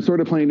 where I'm sort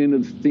of playing into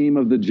the theme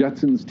of the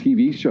Jetsons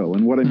TV show.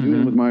 And what I'm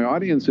doing with my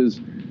audience is,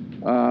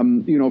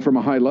 from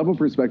a high level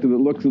perspective, it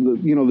looks at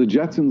the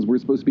Jetsons were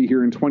supposed to be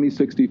here in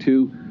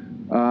 2062.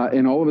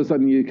 And all of a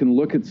sudden you can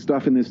look at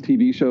stuff in this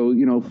TV show,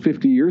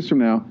 50 years from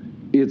now,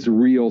 it's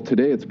real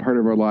today. It's part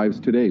of our lives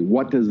today.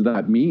 What does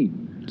that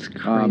mean? It's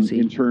crazy.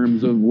 In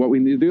terms of what we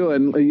need to do.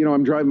 And,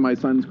 I'm driving my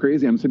sons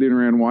crazy. I'm sitting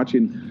around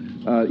watching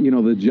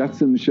the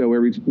Jetsons show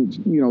every,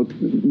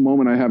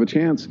 moment I have a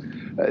chance.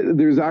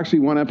 There's actually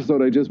one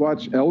episode I just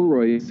watched.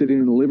 Elroy sitting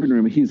in the living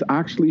room. He's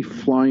actually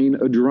flying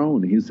a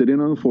drone. He's sitting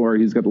on the floor.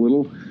 He's got a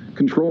little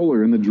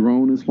controller, and the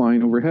drone is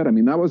flying overhead.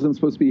 That wasn't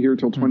supposed to be here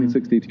till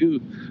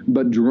 2062,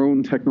 but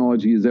drone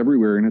technology is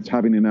everywhere, and it's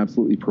having an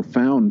absolutely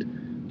profound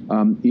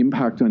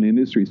impact on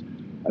industries.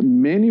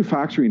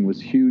 Manufacturing was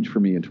huge for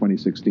me in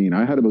 2016.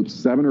 I had about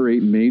 7 or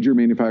 8 major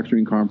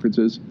manufacturing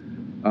conferences.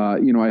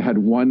 I had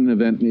one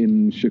event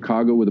in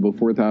Chicago with about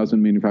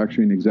 4,000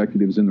 manufacturing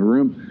executives in the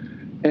room.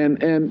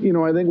 And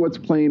I think what's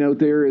playing out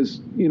there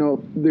is,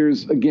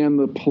 there's, again,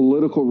 the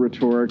political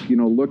rhetoric.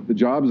 Look, the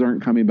jobs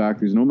aren't coming back.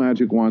 There's no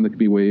magic wand that can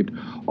be waved.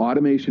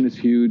 Automation is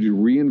huge.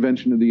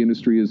 Reinvention of the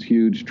industry is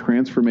huge.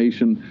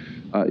 Transformation,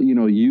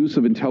 use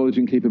of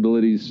intelligent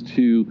capabilities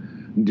to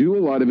do a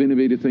lot of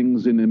innovative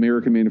things in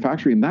American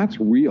manufacturing. That's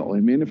real.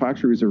 And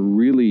manufacturers are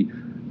really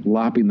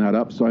lapping that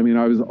up. So, I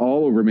was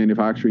all over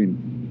manufacturing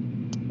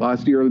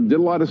last year. I did a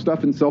lot of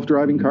stuff in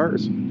self-driving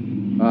cars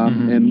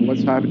and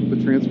what's happening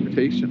with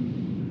transportation.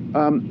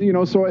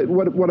 So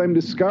what I'm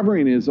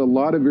discovering is a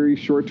lot of very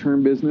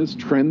short-term business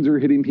trends are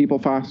hitting people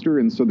faster,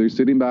 and so they're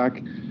sitting back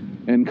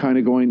and kind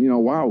of going,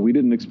 wow, we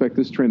didn't expect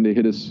this trend to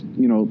hit us,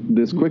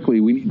 this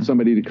quickly. We need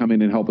somebody to come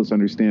in and help us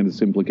understand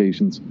its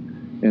implications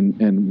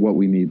and what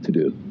we need to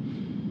do.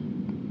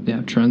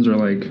 Yeah, trends are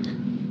like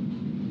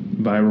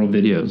viral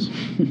videos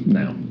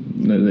now.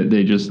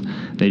 They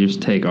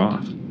just take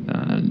off.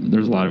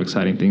 There's a lot of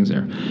exciting things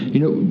there.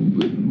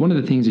 One of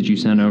the things that you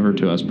sent over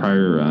to us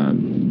prior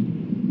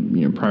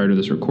to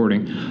this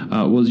recording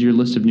was your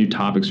list of new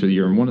topics for the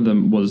year, and one of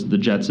them was the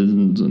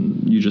Jetsons,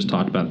 and you just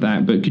talked about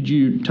that. But could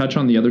you touch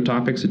on the other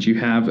topics that you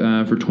have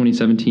for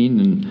 2017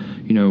 and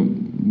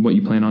what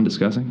you plan on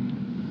discussing?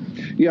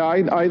 Yeah,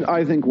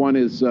 I think one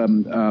is,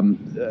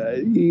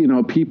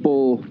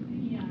 people.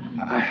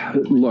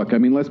 Look, I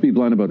mean, let's be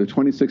blunt about it.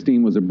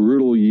 2016 was a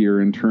brutal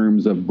year in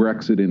terms of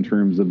Brexit, in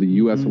terms of the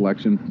U.S.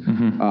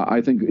 election.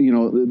 I think,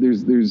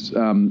 there's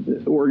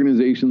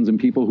organizations and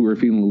people who are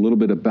feeling a little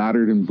bit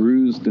battered and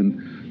bruised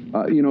and,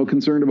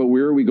 concerned about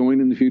where are we going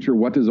in the future?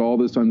 What does all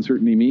this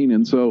uncertainty mean?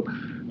 And so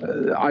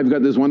I've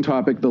got this one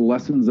topic, the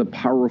lessons of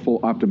powerful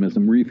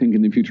optimism,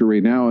 rethinking the future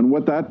right now. And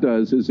what that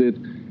does is it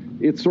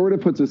sort of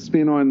puts a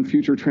spin on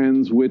future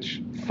trends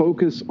which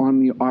focus on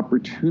the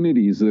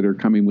opportunities that are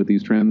coming with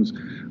these trends,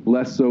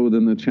 less so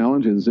than the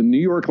challenges. And New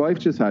York Life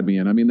just had me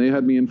in. I mean, they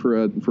had me in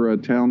for a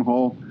town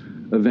hall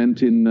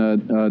event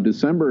in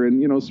December.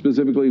 And,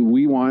 specifically,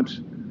 we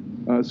want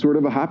sort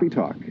of a happy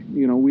talk.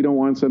 We don't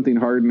want something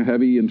hard and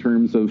heavy in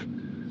terms of,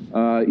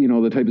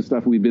 the type of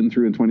stuff we've been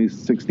through in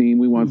 2016.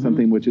 We want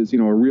something which is, a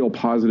real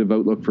positive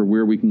outlook for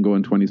where we can go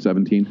in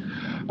 2017.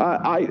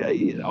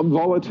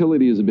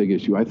 Volatility is a big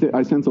issue.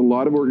 I sense a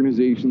lot of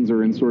organizations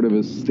are in sort of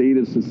a state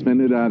of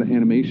suspended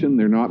animation.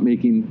 They're not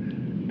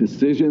making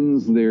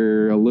decisions.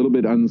 They're a little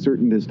bit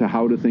uncertain as to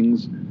how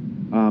things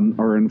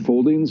are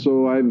unfolding.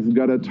 So I've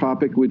got a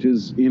topic which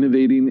is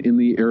innovating in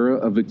the era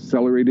of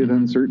accelerated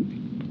uncertainty.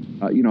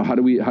 How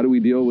do we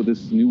deal with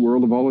this new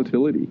world of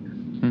volatility?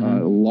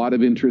 A lot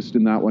of interest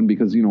in that one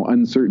because,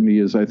 uncertainty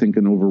is, I think,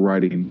 an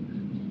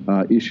overriding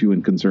issue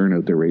and concern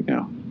out there right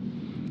now.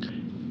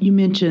 You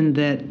mentioned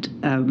that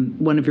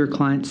one of your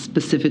clients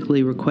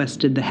specifically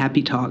requested the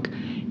happy talk.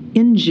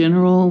 In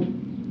general,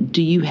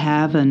 do you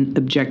have an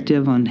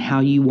objective on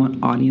how you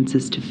want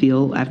audiences to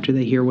feel after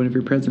they hear one of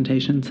your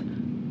presentations?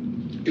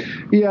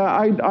 Yeah,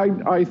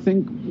 I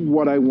think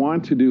what I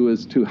want to do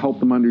is to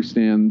help them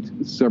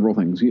understand several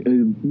things.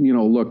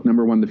 Look,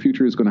 number one, the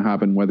future is going to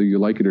happen whether you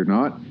like it or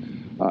not.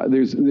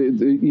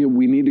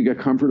 We need to get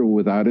comfortable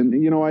with that. And,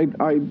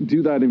 I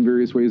do that in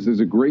various ways. There's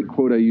a great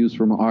quote I use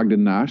from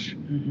Ogden Nash.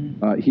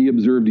 He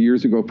observed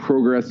years ago,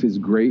 progress is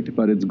great,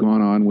 but it's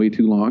gone on way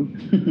too long.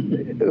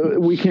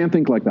 We can't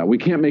think like that. We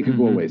can't make it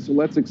go away. So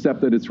let's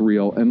accept that it's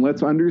real, and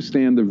let's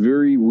understand the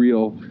very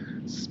real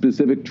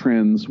specific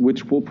trends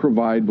which will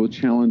provide both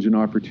challenge and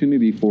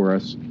opportunity for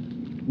us.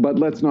 But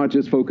let's not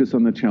just focus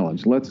on the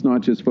challenge. Let's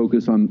not just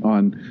focus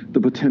on the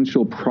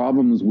potential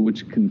problems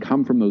which can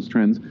come from those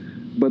trends,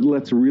 but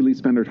let's really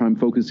spend our time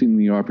focusing on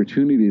the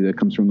opportunity that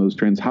comes from those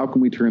trends. How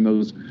can we turn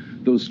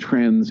those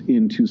trends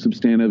into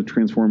substantive,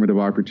 transformative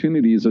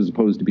opportunities as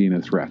opposed to being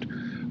a threat?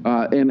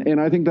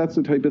 And I think that's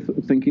the type of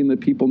thinking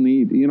that people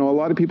need. A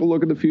lot of people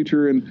look at the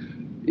future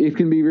and it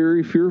can be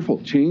very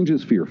fearful. Change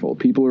is fearful.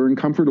 People are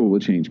uncomfortable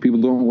with change.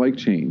 People don't like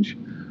change.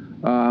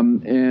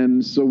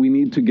 And so we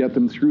need to get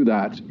them through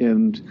that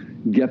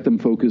and get them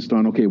focused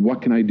on, okay,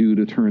 what can I do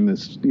to turn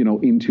this,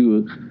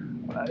 into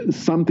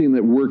something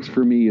that works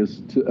for me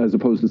as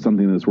opposed to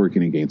something that's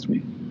working against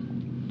me.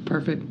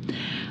 Perfect.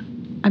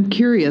 I'm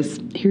curious,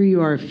 here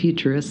you are a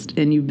futurist,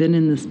 and you've been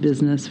in this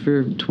business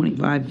for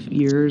 25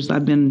 years.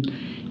 I've been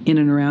in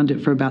and around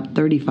it for about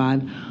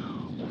 35.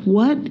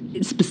 What,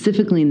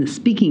 specifically in the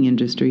speaking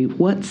industry,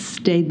 what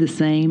stayed the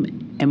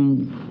same,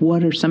 and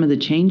what are some of the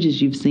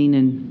changes you've seen,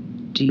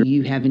 and do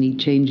you have any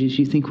changes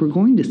you think we're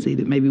going to see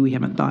that maybe we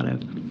haven't thought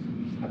of?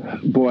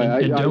 Boy,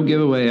 and don't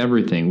give away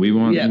everything. We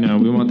want,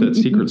 we want that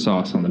secret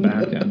sauce on the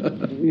back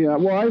end. Yeah,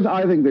 well,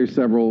 I think there's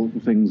several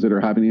things that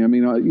are happening. I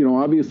mean,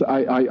 obviously,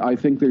 I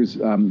think there's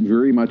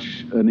very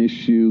much an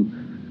issue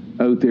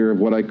out there of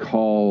what I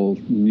call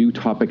new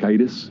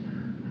topic-itis.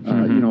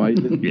 I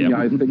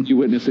think you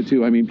witness it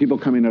too. I mean, people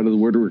coming out of the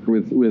woodwork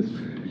with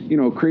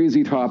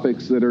crazy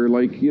topics that are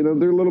like, they're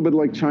a little bit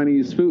like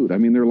Chinese food. I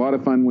mean, they're a lot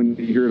of fun when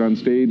you hear it on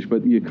stage,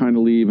 but you kind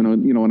of leave and,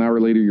 an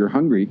hour later you're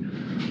hungry.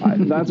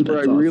 That's where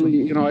I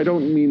really, I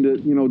don't mean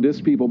to,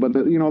 diss people, but,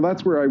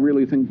 that's where I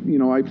really think,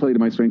 I play to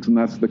my strengths, and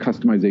that's the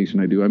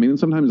customization I do. I mean,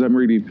 sometimes I'm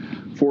reading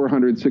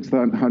 400,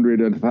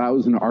 600,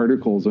 1,000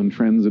 articles on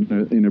trends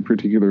in a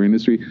particular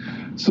industry.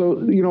 So,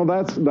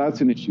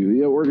 that's an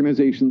issue.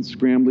 Organizations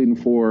scrambling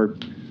for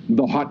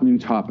the hot new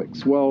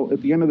topics. Well,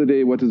 at the end of the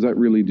day, what does that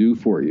really do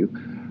for you?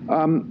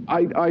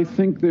 I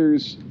think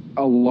there's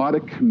a lot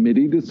of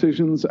committee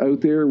decisions out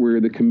there where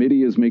the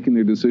committee is making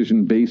their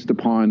decision based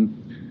upon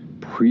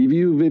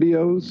preview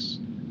videos.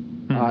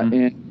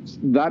 And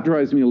that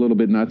drives me a little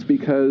bit nuts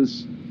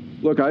because,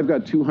 look, I've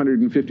got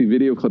 250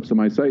 video clips on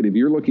my site. If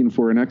you're looking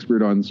for an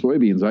expert on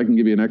soybeans, I can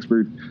give you an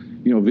expert,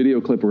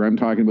 video clip where I'm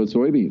talking about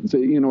soybeans.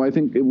 I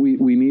think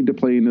we need to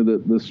play into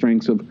the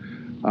strengths of,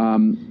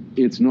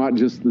 it's not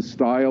just the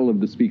style of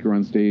the speaker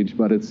on stage,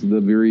 but it's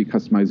the very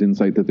customized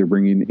insight that they're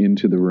bringing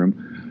into the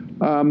room.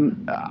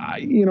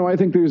 I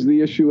think there's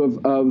the issue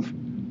of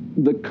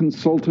the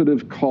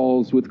consultative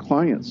calls with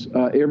clients.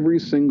 And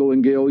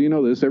Gail,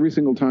 every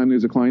single time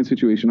there's a client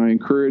situation, I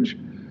encourage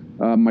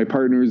my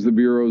partners, the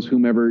bureaus,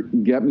 whomever,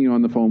 get me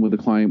on the phone with a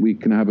client. We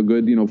can have a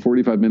good,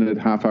 45-minute,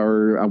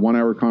 half-hour,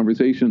 1-hour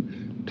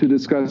conversation to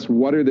discuss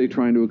what are they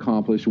trying to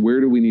accomplish, where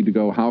do we need to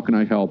go, how can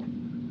I help?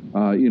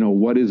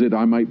 What is it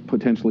I might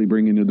potentially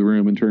bring into the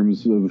room in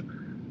terms of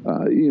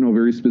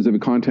very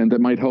specific content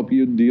that might help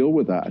you deal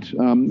with that.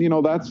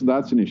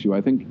 That's an issue.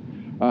 I think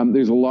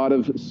there's a lot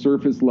of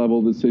surface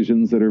level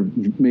decisions that are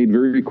made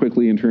very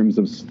quickly in terms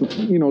of,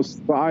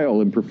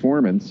 style and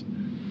performance,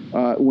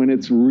 when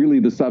it's really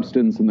the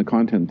substance and the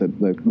content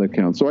that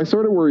counts. So I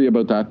sort of worry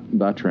about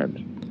that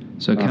trend.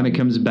 So it kind of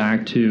comes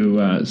back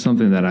to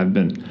something that I've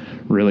been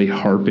really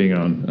harping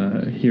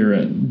on here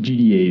at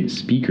GDA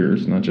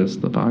Speakers, not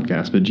just the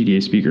podcast, but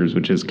GDA Speakers,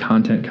 which is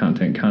content.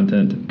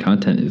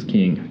 Content is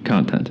king.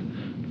 Content.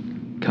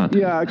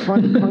 Yeah,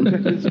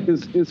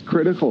 content is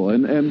critical.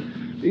 And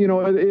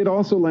it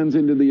also lends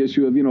into the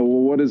issue of,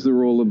 what is the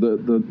role of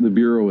the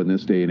Bureau in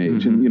this day and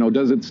age? Mm-hmm. And,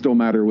 does it still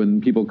matter when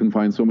people can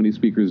find so many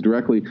speakers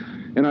directly?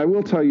 And I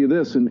will tell you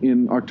this,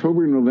 in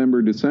October,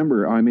 November,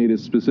 December, I made a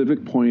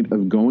specific point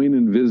of going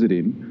and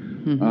visiting,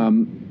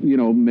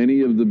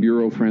 many of the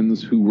Bureau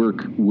friends who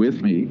work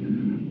with me,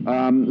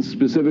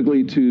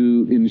 specifically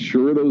to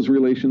ensure those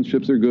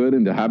relationships are good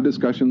and to have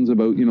discussions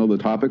about, the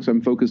topics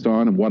I'm focused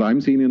on and what I'm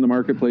seeing in the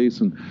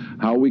marketplace and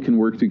how we can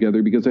work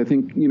together. Because I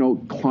think,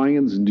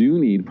 clients do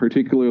need,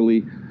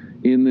 particularly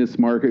in this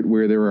market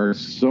where there are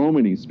so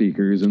many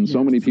speakers and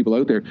so many people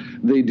out there,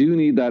 they do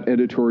need that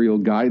editorial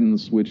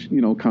guidance, which,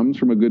 comes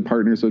from a good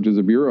partner such as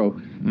a Bureau,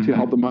 to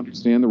help them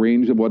understand the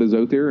range of what is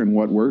out there and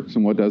what works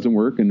and what doesn't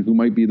work and who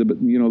might be the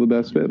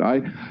best fit.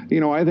 I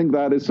think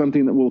that is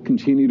something that will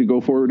continue to go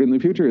forward in the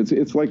future.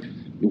 It's like,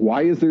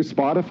 why is there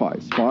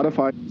Spotify?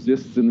 Spotify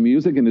exists in the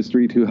music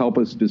industry to help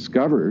us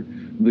discover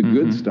the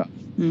good stuff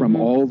from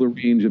all the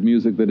range of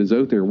music that is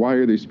out there. Why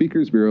are there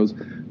speakers bureaus?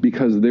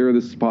 Because they're the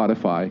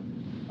Spotify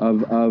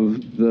of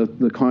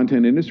the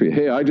content industry.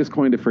 Hey, I just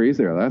coined a phrase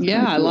there. That's cool.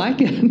 I like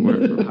it.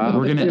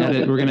 We're gonna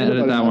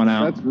edit that one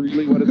out. That's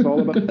really what it's all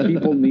about.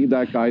 People need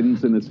that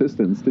guidance and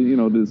assistance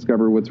to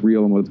discover what's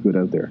real and what's good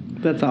out there.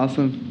 That's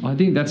awesome. Well, I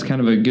think that's kind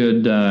of a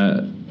good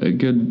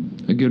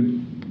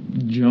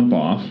jump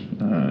off,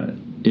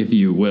 if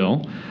you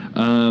will.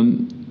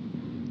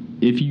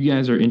 If you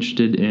guys are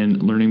interested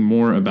in learning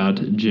more about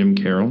Jim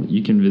Carroll,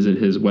 you can visit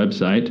his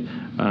website,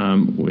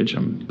 which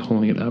I'm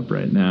pulling it up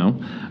right now.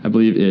 I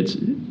believe it's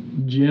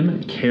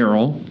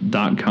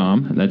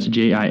jimcarroll.com. That's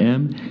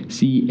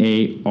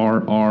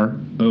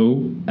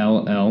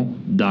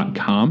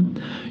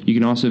JimCarroll.com. You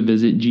can also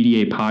visit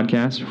GDA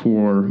Podcast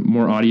for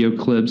more audio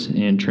clips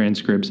and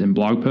transcripts and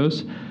blog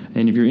posts.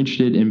 And if you're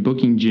interested in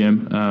booking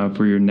Jim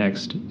for your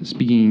next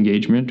speaking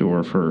engagement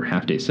or for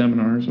half-day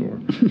seminars or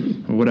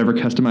whatever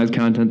customized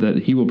content that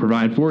he will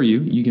provide for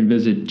you, you can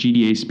visit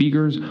GDA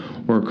Speakers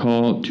or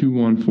call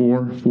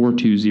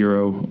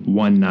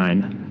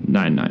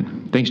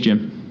 214-420-1999. Thanks,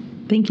 Jim.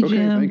 Thank you,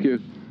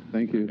 Jim.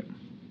 Thank you.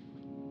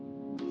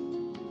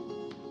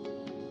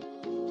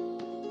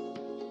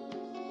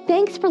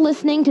 Thanks for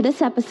listening to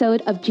this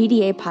episode of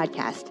GDA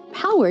Podcast,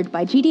 powered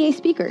by GDA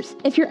Speakers.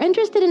 If you're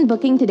interested in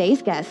booking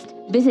today's guest,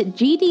 visit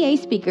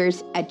GDA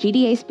Speakers at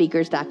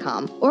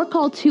gdaspeakers.com or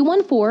call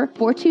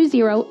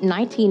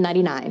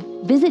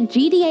 214-420-1999. Visit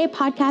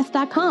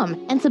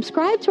gdapodcast.com and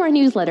subscribe to our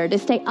newsletter to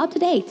stay up to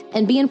date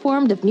and be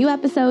informed of new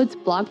episodes,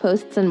 blog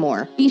posts, and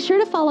more. Be sure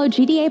to follow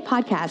GDA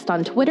Podcast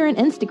on Twitter and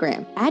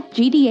Instagram at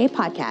GDA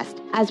Podcast,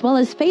 as well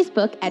as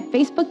Facebook at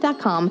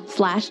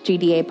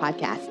facebook.com/GDA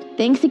Podcast.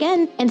 Thanks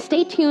again, and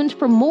stay tuned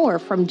for more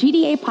from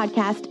GDA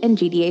Podcast and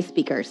GDA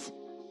Speakers.